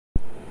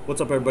What's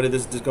up, everybody?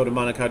 This is Disco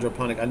Demonic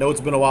Hydroponic. I know it's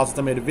been a while since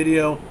I made a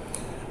video,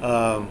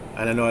 and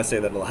I know I say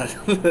that a lot.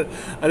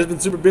 I've just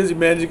been super busy,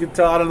 man. As you can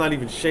tell, I'm not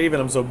even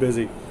shaving. I'm so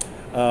busy.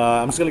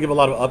 I'm just going to give a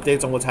lot of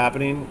updates on what's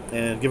happening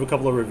and give a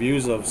couple of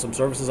reviews of some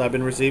services I've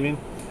been receiving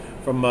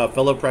from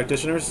fellow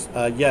practitioners.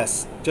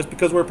 Yes, just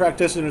because we're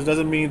practitioners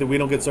doesn't mean that we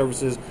don't get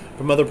services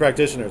from other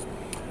practitioners.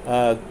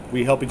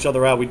 We help each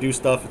other out. We do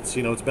stuff. It's,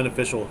 you know, it's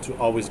beneficial to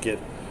always get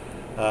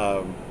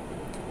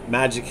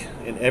magic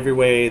in every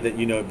way that,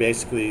 you know,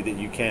 basically that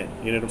you can.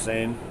 You know what I'm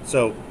saying?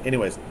 So,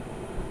 anyways,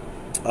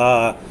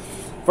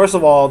 first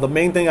of all, the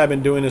main thing I've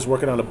been doing is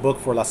working on a book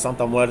for La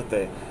Santa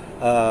Muerte.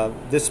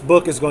 This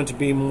book is going to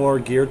be more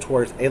geared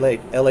towards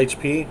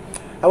LHP.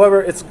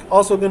 However, it's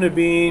also going to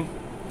be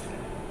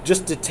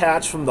just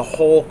detached from the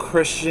whole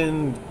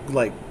Christian,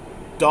 like,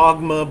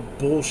 dogma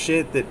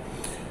bullshit that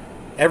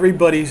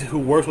everybody who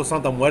works with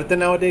Santa Muerte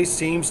nowadays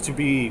seems to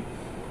be,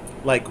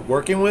 like,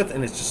 working with,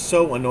 and it's just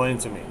so annoying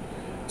to me.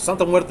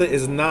 Santa Muerte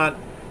is not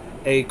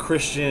a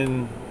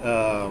Christian,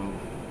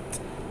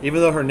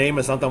 even though her name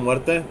is Santa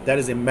Muerte, that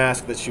is a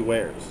mask that she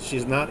wears.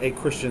 She's not a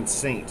Christian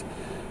saint.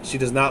 She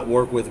does not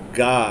work with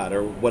God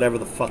or whatever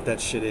the fuck that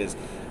shit is.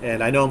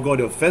 And I know I'm going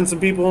to offend some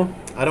people.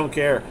 I don't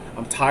care.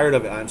 I'm tired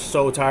of it. I'm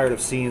so tired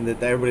of seeing that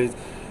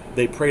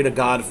they pray to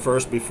God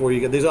first before you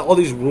get. There's all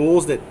these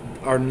rules that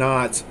are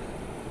not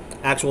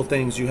actual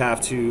things you have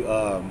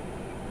to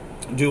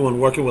do when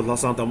working with La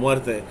Santa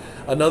Muerte.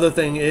 Another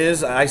thing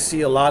is I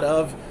see a lot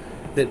of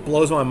that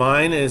blows my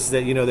mind is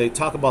that, you know, they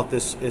talk about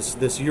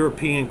this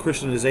European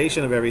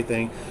Christianization of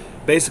everything.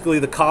 Basically,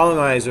 the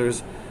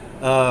colonizers,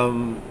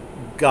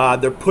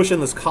 God, they're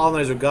pushing this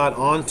colonizer God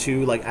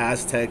onto like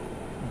Aztec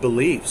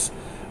beliefs,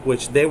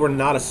 which they were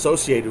not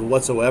associated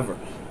whatsoever.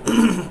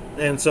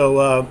 And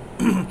so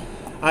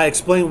I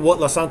explained what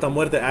La Santa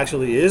Muerte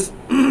actually is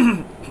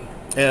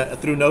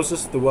through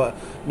gnosis, the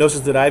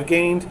gnosis that I've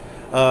gained.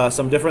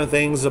 Some different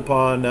things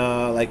upon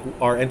like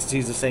our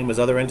entities the same as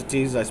other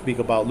entities. I speak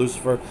about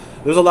Lucifer.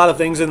 There's a lot of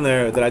things in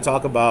there that I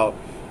talk about,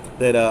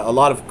 that a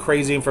lot of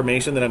crazy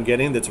information that I'm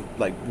getting that's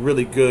like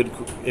really good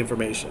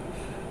information.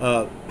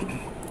 I'm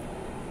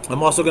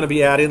also going to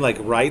be adding like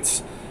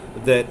rights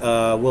that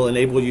will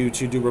enable you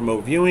to do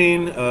remote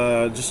viewing,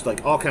 just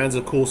like all kinds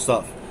of cool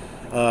stuff.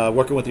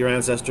 Working with your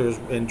ancestors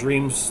in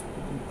dreams,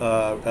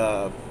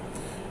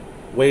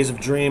 ways of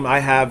dream. I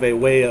have a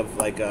way of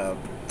like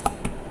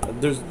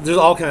there's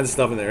all kinds of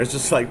stuff in there. It's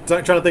just like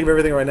trying to think of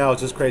everything right now.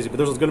 It's just crazy. But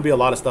there's going to be a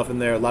lot of stuff in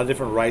there, a lot of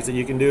different rites that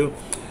you can do.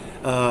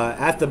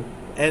 At the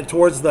and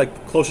towards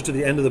like closer to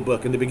the end of the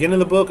book. In the beginning of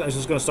the book, I was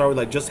just going to start with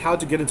like just how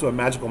to get into a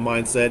magical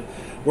mindset,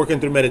 working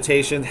through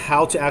meditation,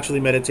 how to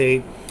actually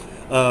meditate,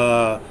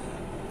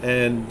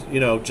 and you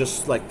know,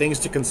 just like things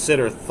to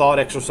consider, thought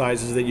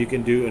exercises that you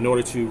can do in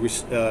order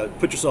to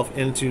put yourself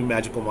into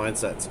magical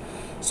mindsets.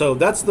 So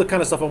that's the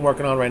kind of stuff I'm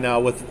working on right now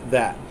with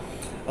that.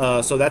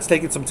 So that's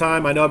taking some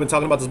time. I know I've been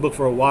talking about this book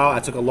for a while.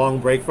 I took a long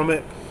break from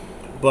it,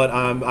 but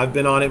I've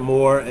been on it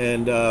more,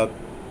 and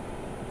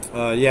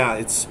yeah,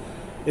 I think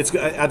it's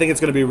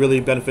going to be really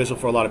beneficial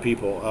for a lot of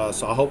people.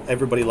 So I hope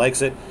everybody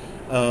likes it.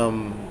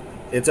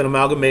 It's an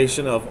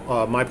amalgamation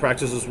of my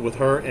practices with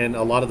her and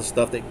a lot of the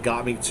stuff that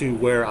got me to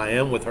where I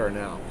am with her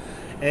now,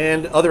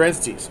 and other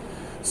entities.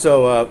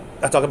 So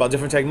I talk about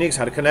different techniques,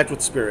 how to connect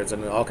with spirits,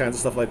 and all kinds of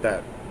stuff like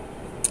that.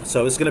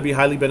 So it's going to be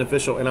highly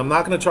beneficial, and I'm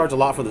not going to charge a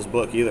lot for this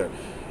book either.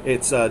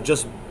 It's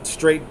just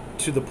straight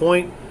to the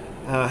point,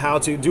 how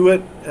to do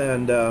it,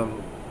 and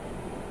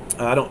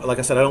I don't, like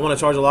I said, I don't want to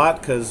charge a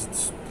lot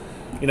because,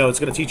 you know, it's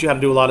going to teach you how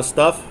to do a lot of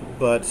stuff,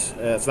 but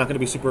it's not going to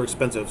be super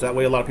expensive. So that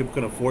way, a lot of people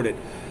can afford it.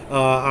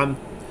 I'm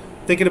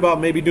thinking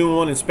about maybe doing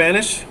one in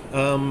Spanish,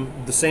 the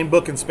same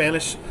book in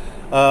Spanish.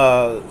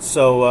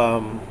 So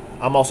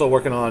I'm also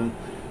working on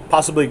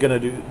possibly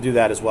going to do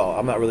that as well.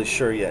 I'm not really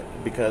sure yet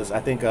because I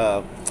think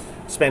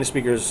Spanish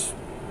speakers,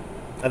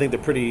 I think they're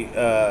pretty,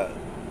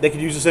 they could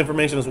use this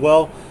information as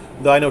well,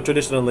 though I know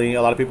traditionally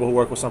a lot of people who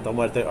work with Santa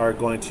Muerte are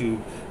going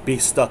to be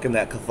stuck in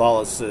that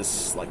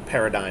Catholicist like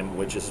paradigm,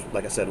 which is,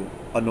 like I said,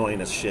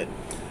 annoying as shit.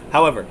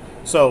 However,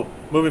 so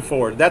moving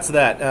forward, that's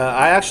that.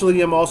 I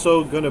actually am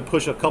also going to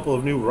push a couple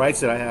of new rights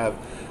that I have.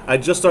 I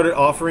just started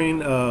offering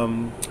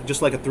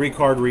just like a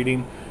 3-card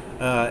reading,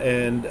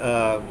 and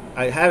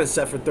I have it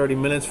set for 30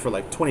 minutes for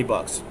like 20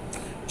 bucks.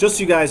 Just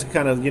so you guys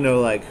kind of, you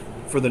know, like,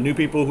 for the new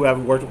people who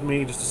haven't worked with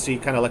me, just to see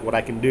kind of like what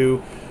I can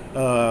do.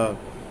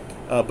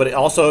 But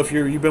also, if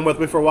you've been with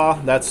me for a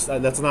while, that's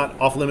not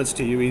off limits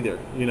to you either.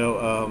 You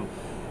know,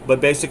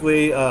 but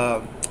basically,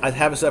 I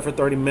have it set for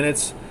 30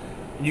 minutes.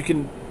 You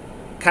can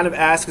kind of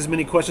ask as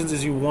many questions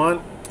as you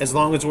want, as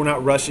long as we're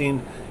not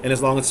rushing, and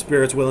as long as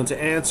Spirit's willing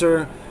to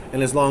answer,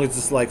 and as long as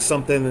it's like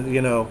something,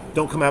 you know,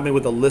 don't come at me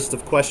with a list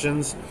of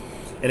questions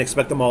and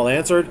expect them all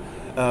answered.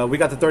 We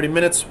got the 30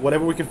 minutes.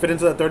 Whatever we can fit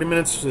into that 30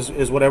 minutes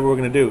is whatever we're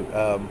going to do.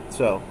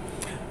 So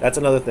that's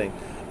another thing.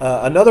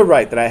 Another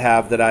rite that I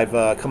have that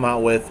I've come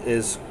out with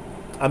is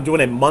I'm doing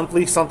a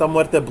monthly Santa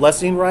Muerte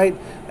blessing rite.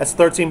 That's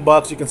 13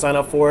 bucks. You can sign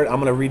up for it.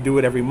 I'm going to redo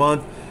it every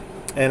month.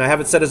 And I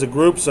have it set as a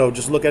group, so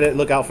just look at it.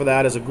 Look out for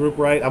that as a group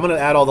rite. I'm going to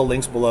add all the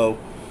links below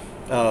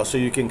So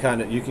you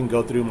can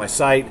go through my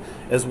site,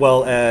 as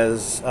well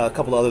as a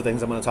couple of other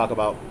things I'm going to talk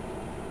about.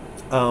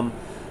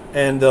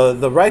 And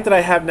the rite that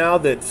I have now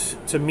that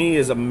to me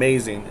is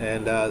amazing,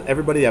 and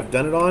everybody I've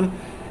done it on,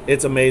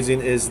 it's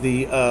amazing, is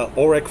the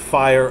auric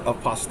fire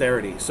of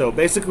posterity. So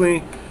basically,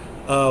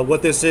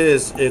 what this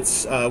is,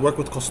 it's work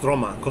with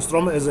Kostroma.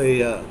 Kostroma is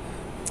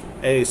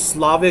a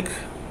Slavic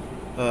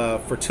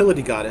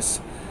fertility goddess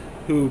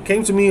who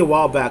came to me a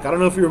while back. I don't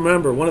know if you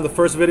remember, one of the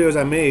first videos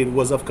I made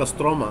was of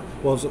Kostroma.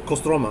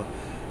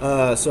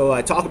 So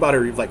I talked about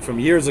her like from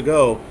years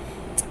ago.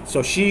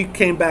 So she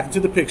came back into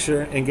the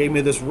picture and gave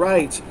me this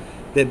rite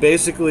that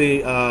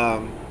basically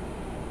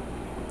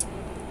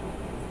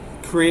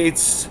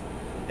creates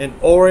an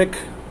auric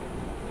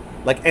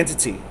like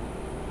entity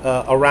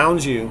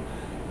around you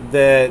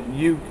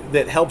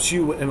that helps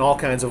you in all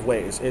kinds of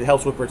ways. It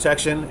helps with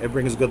protection. It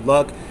brings good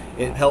luck.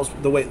 It helps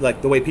the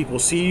way people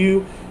see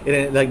you.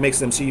 It like makes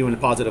them see you in a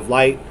positive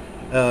light.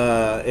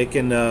 It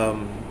can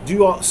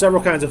do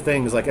several kinds of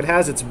things. Like it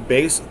has its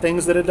base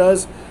things that it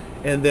does,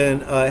 and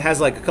then it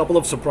has like a couple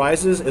of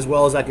surprises, as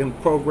well as I can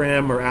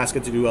program or ask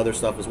it to do other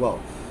stuff as well.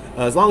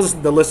 As long as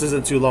the list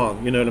isn't too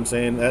long, you know what I'm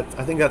saying?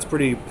 I think that's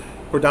pretty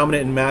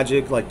predominant in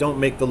magic. Like, don't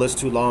make the list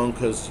too long,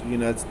 because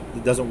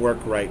it doesn't work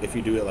right if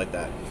you do it like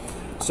that.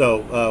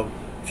 So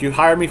if you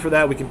hire me for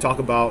that, we can talk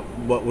about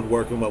what would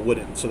work and what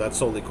wouldn't. So that's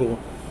totally cool.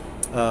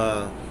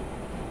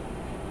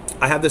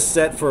 I have this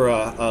set for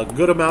a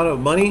good amount of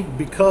money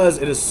because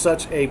it is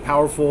such a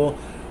powerful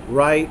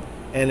rite,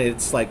 and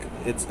it's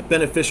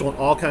beneficial in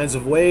all kinds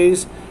of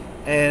ways,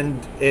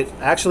 and it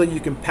actually, you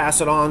can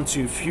pass it on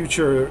to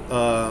future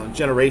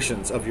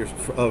generations of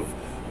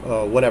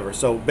whatever.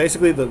 So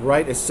basically, the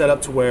rite is set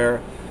up to where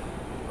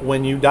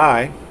when you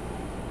die,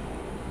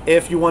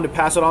 if you want to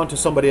pass it on to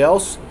somebody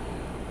else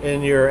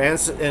in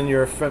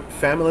your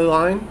family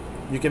line,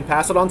 you can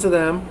pass it on to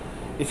them.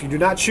 If you do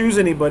not choose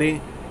anybody,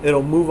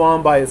 it'll move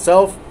on by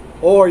itself,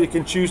 or you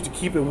can choose to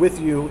keep it with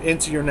you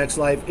into your next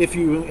life if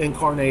you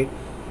incarnate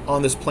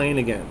on this plane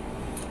again.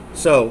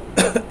 So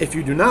if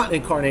you do not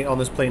incarnate on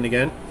this plane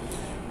again,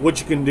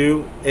 what you can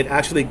do, it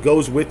actually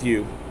goes with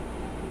you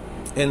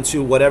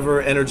into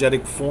whatever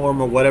energetic form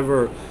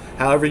or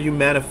however you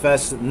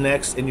manifest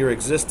next in your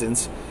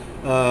existence,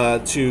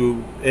 and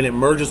it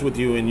merges with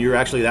you, and you're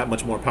actually that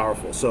much more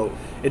powerful. So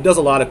it does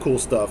a lot of cool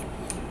stuff.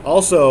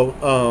 Also,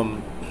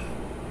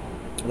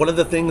 one of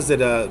the things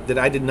that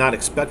I did not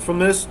expect from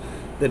this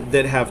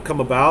that have come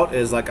about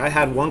is, like, I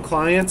had one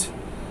client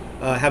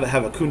have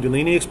a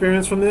Kundalini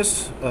experience from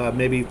this,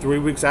 maybe 3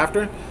 weeks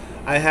after.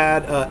 I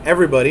had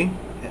everybody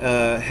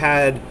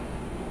had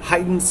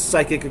heightened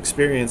psychic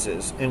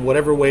experiences in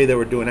whatever way they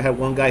were doing. I had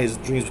one guy, his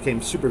dreams became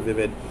super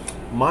vivid.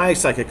 My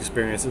psychic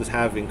experiences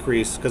have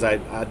increased because I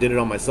did it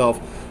on myself.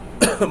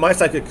 My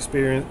psychic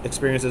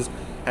experiences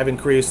have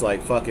increased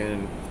like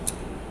fucking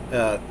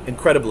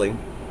incredibly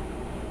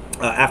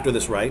after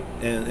this rite.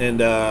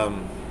 And I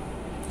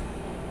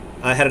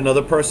had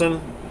another person,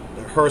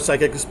 her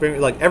psychic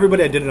experience, like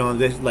everybody I did it on,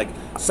 this like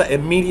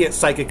immediate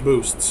psychic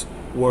boosts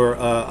were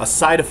a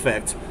side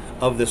effect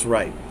of this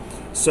rite.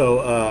 So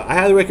I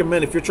highly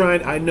recommend, if you're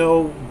trying, I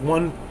know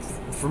one,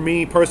 for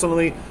me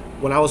personally,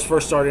 when I was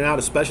first starting out,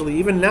 especially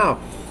even now,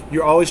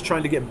 you're always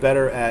trying to get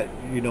better at,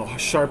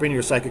 sharpening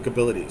your psychic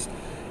abilities.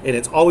 And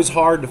it's always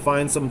hard to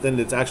find something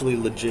that's actually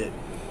legit.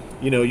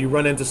 You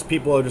run into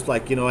people who are just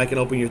like, I can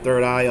open your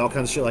third eye, all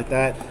kinds of shit like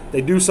that.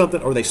 They do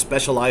something, or they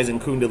specialize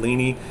in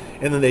Kundalini,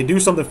 and then they do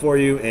something for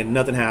you and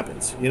nothing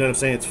happens. You know what I'm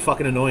saying? It's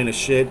fucking annoying as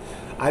shit.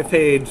 I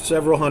paid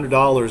several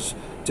 $100s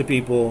to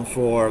people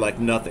for like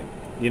nothing.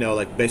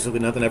 Like basically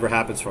nothing ever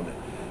happens from it.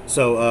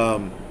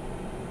 So,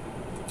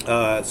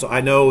 so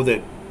I know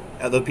that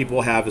other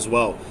people have as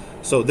well.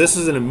 So this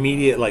is an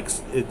immediate,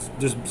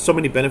 there's so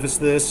many benefits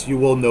to this. You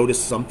will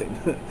notice something.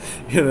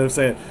 You know what I'm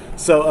saying?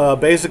 So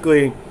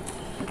basically,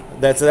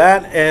 that's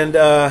that. And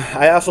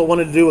I also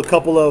wanted to do a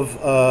couple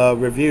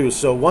of reviews.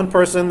 So one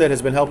person that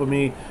has been helping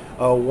me,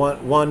 I'm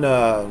going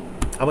to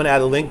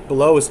add a link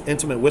below, is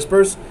Intimate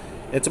Whispers.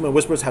 Intimate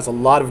Whispers has a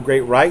lot of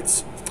great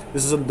rites.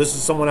 This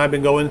is someone I've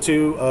been going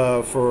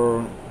to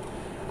for,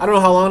 I don't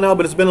know how long now,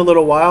 but it's been a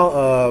little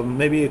while,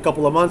 maybe a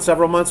couple of months,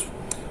 several months,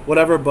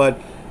 whatever. But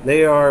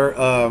they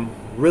are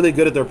really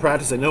good at their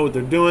practice. They know what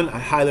they're doing. I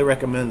highly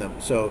recommend them.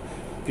 So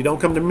if you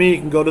don't come to me, you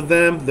can go to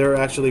them. They're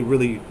actually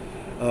really,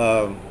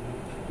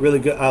 really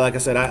good. Like I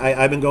said,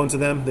 I've been going to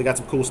them. They got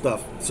some cool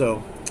stuff.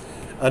 So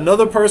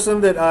another person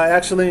that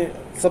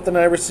something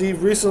I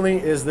received recently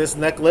is this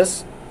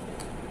necklace.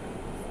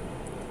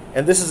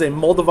 And this is a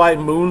Moldavite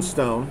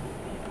moonstone.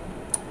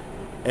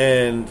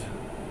 And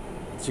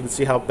so you can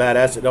see how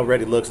badass it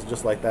already looks,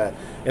 just like that.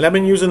 And I've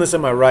been using this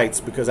in my rites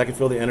because I can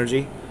feel the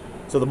energy.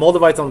 So the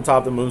Moldavite's on the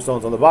top, the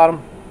moonstone's on the bottom.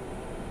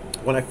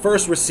 When I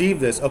first received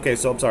this, okay,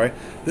 so I'm sorry.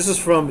 This is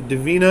from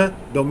Divina,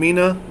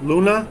 Domina,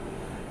 Lunae,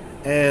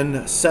 and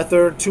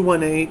Sethur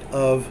 218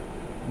 of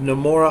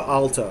Nemora,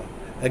 Alta.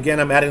 Again,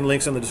 I'm adding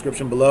links in the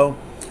description below.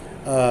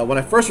 When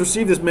I first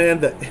received this,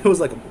 man, it was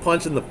like a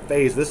punch in the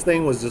face. This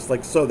thing was just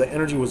like, so the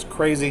energy was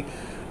crazy.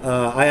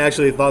 I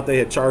actually thought they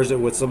had charged it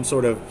with some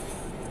sort of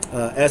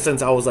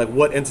essence. I was like,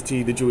 what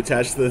entity did you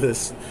attach to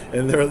this?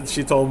 And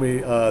she told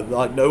me,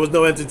 like, there was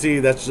no entity.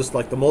 That's just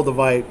like the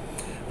Moldavite.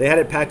 They had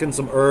it packed in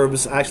some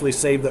herbs. I actually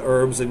saved the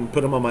herbs and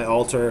put them on my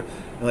altar,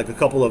 and like a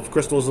couple of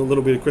crystals, a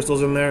little bit of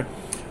crystals in there.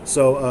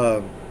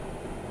 So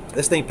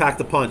this thing packed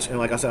the punch. And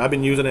like I said, I've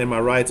been using it in my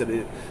rites.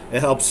 It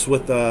helps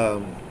with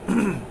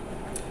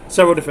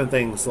several different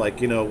things.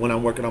 Like, you know, when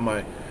I'm working on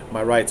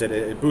my rites,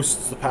 it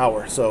boosts the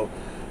power. So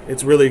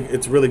it's really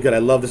good. I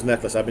love this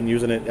necklace. I've been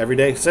using it every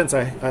day since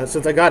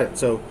I got it.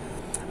 So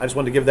I just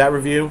wanted to give that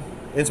review.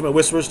 Intimate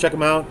Whispers, check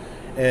them out,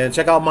 and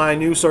check out my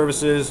new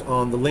services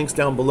on the links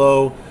down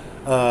below.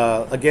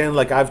 Again,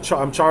 like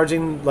I'm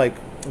charging, like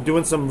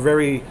doing some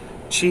very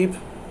cheap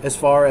as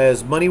far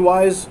as money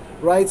wise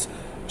rights,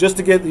 just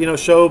to get, you know,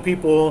 show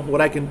people what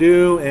I can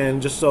do,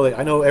 and just so that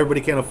I know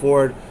everybody can't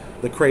afford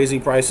the crazy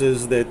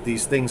prices that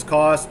these things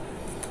cost.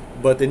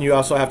 But then you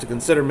also have to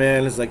consider,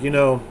 man, it's like, you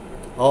know,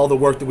 all the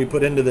work that we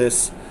put into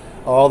this,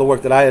 all the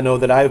work that I know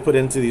that I put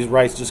into these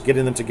rights, just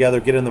getting them together,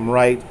 getting them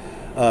right,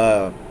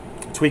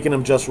 tweaking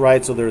them just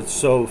right so they're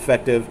so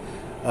effective.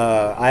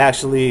 I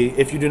actually,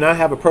 if you do not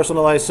have a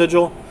personalized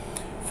sigil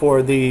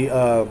for the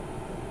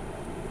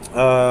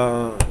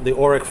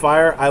auric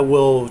fire, I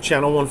will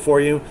channel one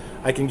for you.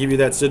 I can give you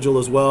that sigil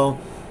as well.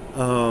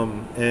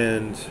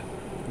 And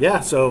yeah,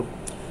 so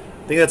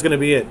I think that's going to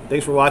be it.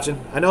 Thanks for watching.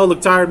 I know I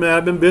look tired, man.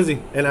 I've been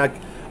busy, and I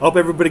hope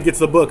everybody gets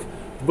the book.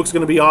 The book's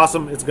going to be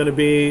awesome. It's going to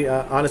be,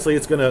 honestly,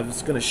 it's going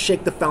to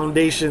shake the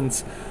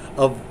foundations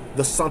of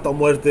the Santa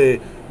Muerte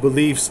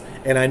beliefs.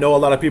 And I know a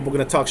lot of people are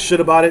going to talk shit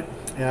about it.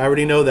 And I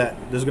already know that.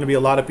 There's going to be a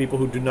lot of people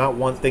who do not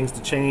want things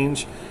to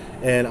change.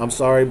 And I'm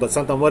sorry, but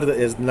Santa Muerte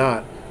is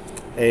not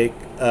a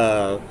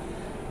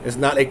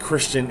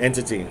Christian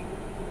entity.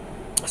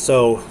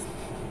 So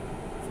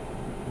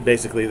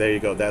basically, there you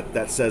go.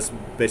 That says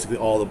basically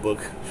all the book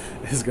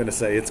is going to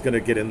say. It's going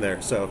to get in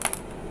there. So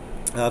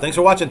thanks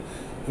for watching.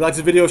 If you like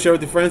this video, share it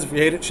with your friends. If you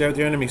hate it, share it with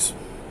your enemies.